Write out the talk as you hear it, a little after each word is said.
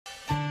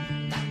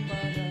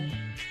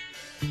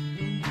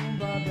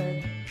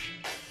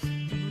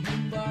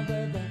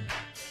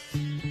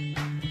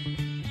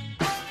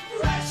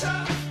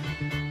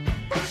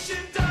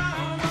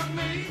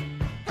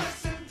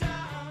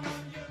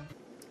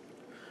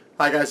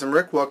Hi guys, I'm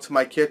Rick. Welcome to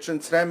my kitchen.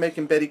 Today I'm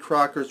making Betty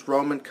Crocker's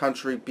Roman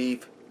Country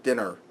Beef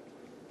Dinner.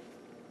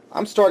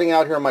 I'm starting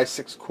out here on my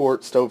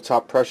 6-quart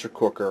stovetop pressure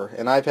cooker,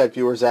 and I've had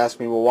viewers ask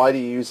me, well, why do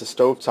you use a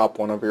stovetop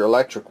one over your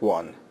electric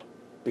one?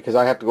 Because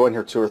I have to go in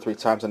here 2 or 3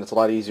 times and it's a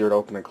lot easier to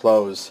open and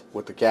close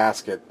with the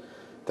gasket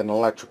than an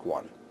electric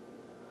one.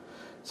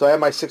 So I have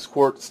my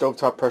 6-quart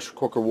stovetop pressure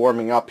cooker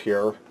warming up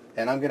here,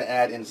 and I'm going to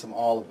add in some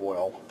olive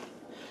oil.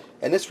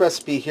 And this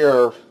recipe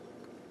here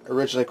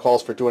originally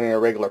calls for doing it in a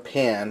regular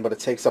pan, but it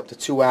takes up to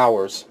 2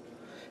 hours,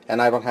 and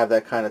I don't have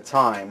that kind of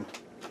time.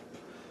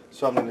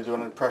 So I'm going to do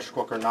it in a pressure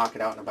cooker and knock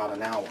it out in about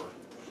an hour.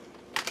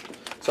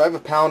 So I have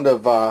a pound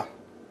of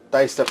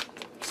diced up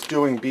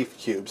stewing beef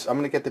cubes. I'm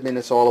going to get them in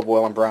this olive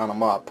oil and brown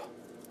them up.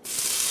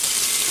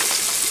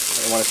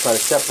 You want to try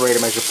to separate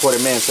them as you put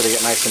them in so they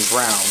get nice and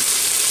brown.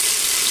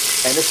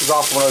 And this is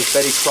off one of those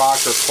Betty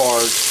Crocker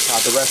cards,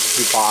 the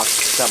recipe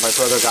box that my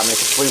brother got me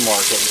at the flea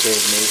market and gave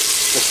me.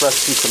 This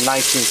recipe from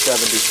 1975.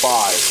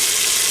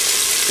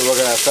 So we're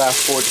going to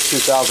fast forward to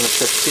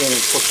 2015 and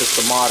cook this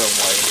the modern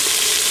way.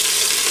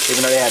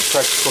 Even though they had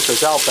pressure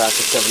cookers out back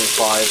in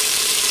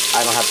 75,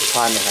 I don't have the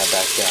time they had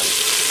back then.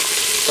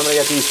 So I'm going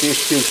to get these beef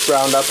cubes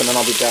browned up and then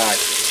I'll be back.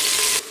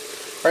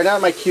 Right now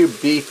my cube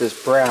beef is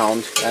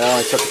browned and it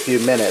only took a few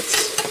minutes.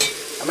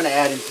 I'm going to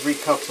add in 3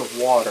 cups of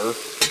water.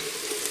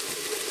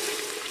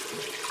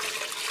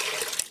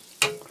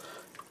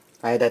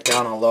 I had that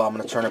down on low. I'm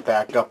going to turn it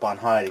back up on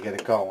high to get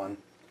it going.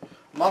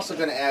 I'm also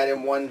going to add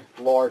in 1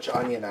 large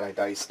onion that I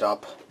diced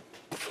up.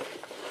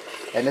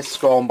 And this is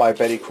going by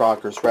Betty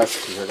Crocker's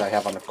recipe that I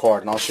have on the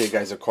card. And I'll show you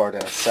guys the card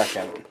in a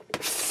second.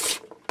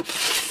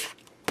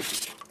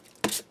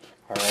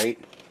 Alright.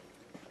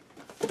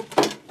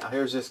 Now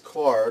here's this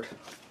card.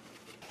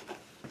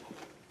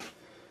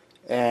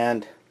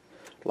 And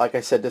like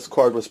I said, this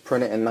card was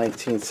printed in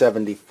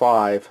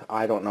 1975.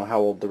 I don't know how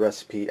old the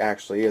recipe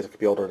actually is. It could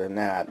be older than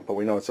that, but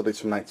we know it's at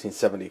least from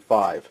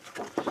 1975.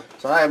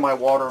 So I have my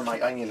water and my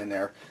onion in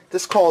there.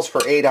 This calls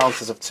for 8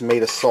 ounces of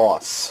tomato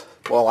sauce.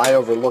 Well, I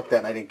overlooked that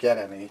and I didn't get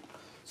any.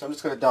 So I'm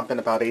just going to dump in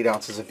about 8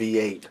 ounces of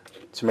V8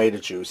 tomato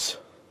juice.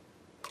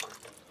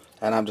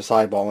 And I'm just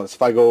eyeballing this.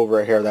 If I go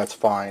over here, that's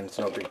fine. It's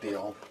no big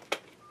deal.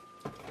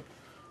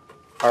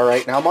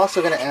 Alright, now I'm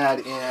also going to add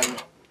in,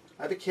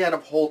 I have a can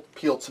of whole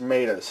peeled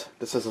tomatoes.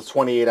 This is a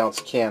 28 ounce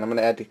can. I'm going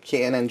to add the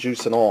can and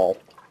juice and all.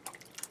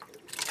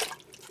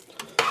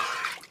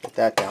 Get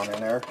that down in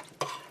there.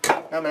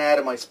 Now I'm going to add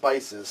in my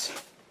spices.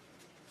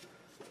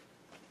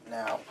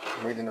 Now,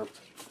 I'm reading the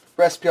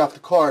recipe off the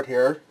card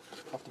here,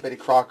 off the Betty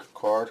Crocker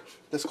card.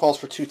 This calls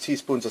for 2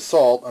 teaspoons of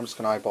salt. I'm just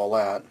going to eyeball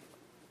that.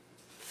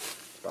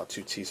 About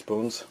 2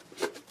 teaspoons.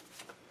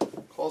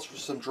 Calls for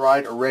some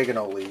dried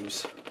oregano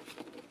leaves.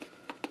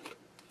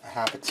 A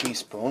half a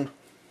teaspoon.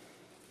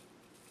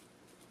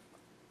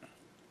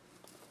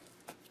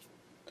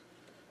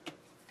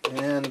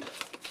 And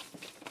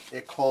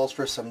it calls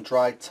for some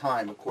dried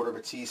thyme, a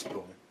 1/4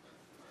 teaspoon.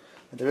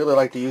 And they really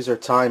like to use their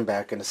thyme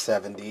back in the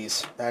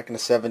 70s. Back in the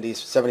 70s,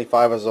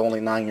 75 I was only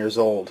 9 years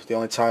old. The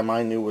only time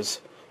I knew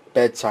was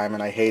bedtime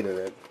and I hated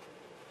it.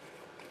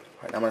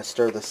 Alright, I'm going to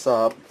stir this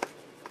up.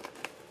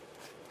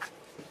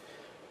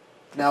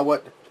 Now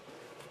what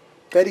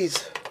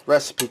Betty's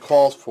recipe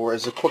calls for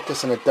is to cook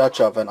this in a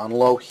Dutch oven on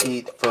low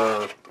heat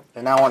for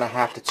an hour and a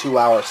half to 2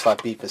 hours so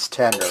that beef is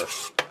tender.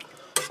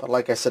 But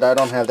like I said, I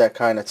don't have that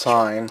kind of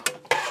time.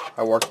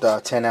 I worked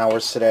 10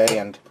 hours today,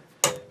 and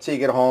until you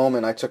get home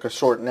and I took a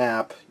short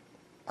nap,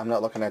 I'm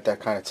not looking at that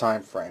kind of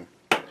time frame.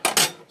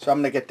 So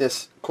I'm going to get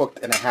this cooked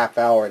in a half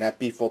hour, and that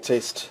beef will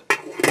taste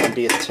and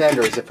be as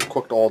tender as if it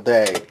cooked all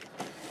day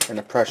in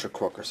a pressure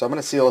cooker. So I'm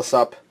going to seal this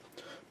up,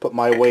 put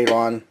my weight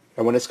on,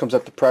 and when this comes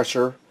up to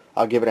pressure,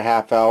 I'll give it a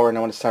half hour, and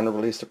then when it's time to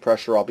release the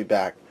pressure, I'll be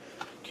back.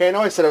 Okay, I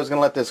know I said I was going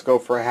to let this go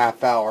for a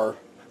half hour,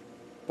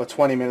 but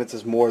 20 minutes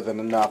is more than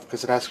enough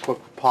because it has to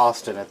cook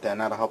pasta in it then.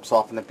 That'll help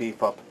soften the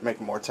beef up, make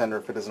it more tender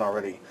if it isn't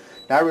already.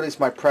 Now I release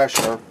my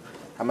pressure.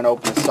 I'm going to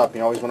open this up.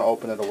 You always want to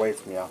open it away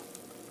from you.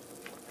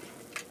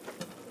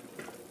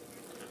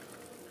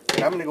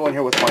 And I'm going to go in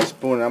here with my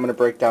spoon and I'm going to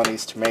break down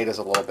these tomatoes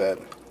a little bit,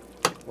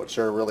 which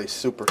are really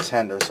super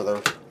tender, so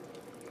they're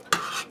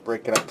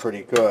breaking up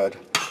pretty good.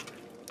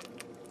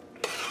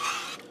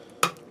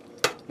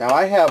 Now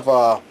I have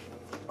a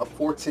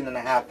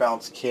 14.5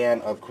 ounce can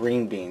of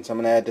green beans. I'm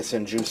going to add this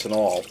in juice and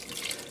all.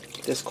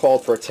 This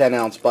called for a 10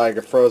 ounce bag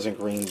of frozen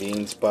green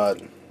beans,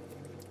 but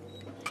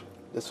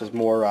this was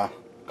more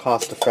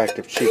cost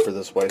effective, cheaper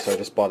this way, so I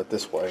just bought it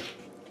this way.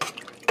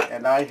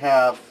 And I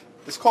have,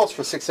 this calls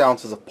for 6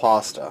 ounces of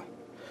pasta.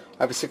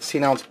 I have a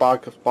 16 ounce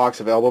box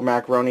of elbow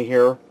macaroni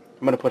here.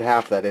 I'm going to put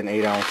half that in,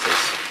 8 ounces.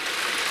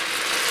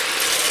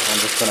 I'm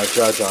just going to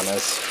judge on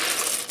this.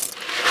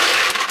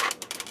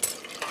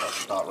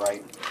 That's not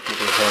right.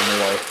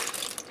 More.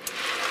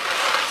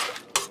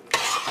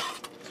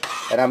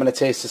 And I'm going to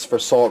taste this for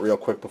salt real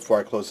quick before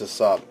I close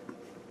this up.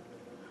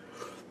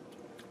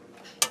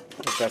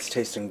 If that's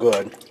tasting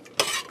good.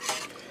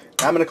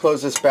 Now I'm going to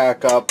close this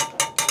back up,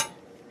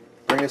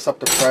 bring this up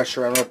to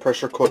pressure. I'm going to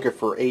pressure cook it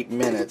for 8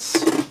 minutes.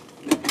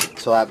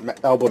 so that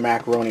elbow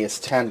macaroni is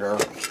tender,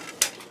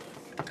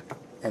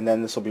 and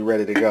then this will be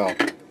ready to go.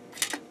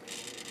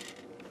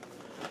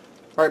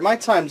 Alright, my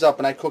time's up,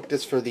 and I cooked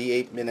this for the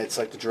 8 minutes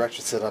like the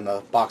directions said on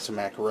the box of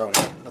macaroni.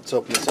 Let's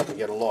open this up and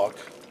get a look.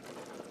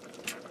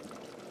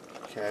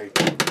 Okay,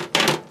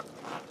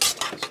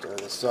 stir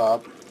this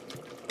up.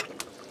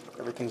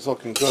 Everything's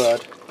looking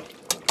good.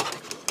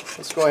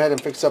 Let's go ahead and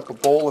fix up a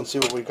bowl and see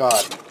what we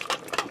got.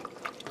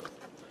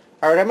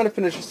 Alright, I'm going to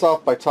finish this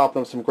off by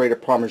topping with some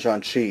grated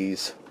Parmesan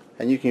cheese.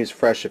 And you can use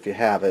fresh if you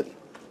have it.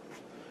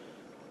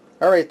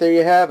 Alright, there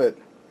you have it.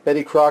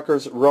 Betty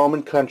Crocker's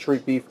Roman Country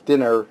Beef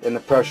Dinner in the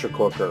pressure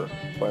cooker.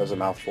 Boy, that was a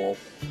mouthful.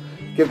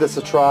 Give this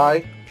a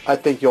try. I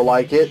think you'll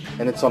like it.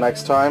 And until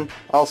next time,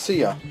 I'll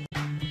see ya.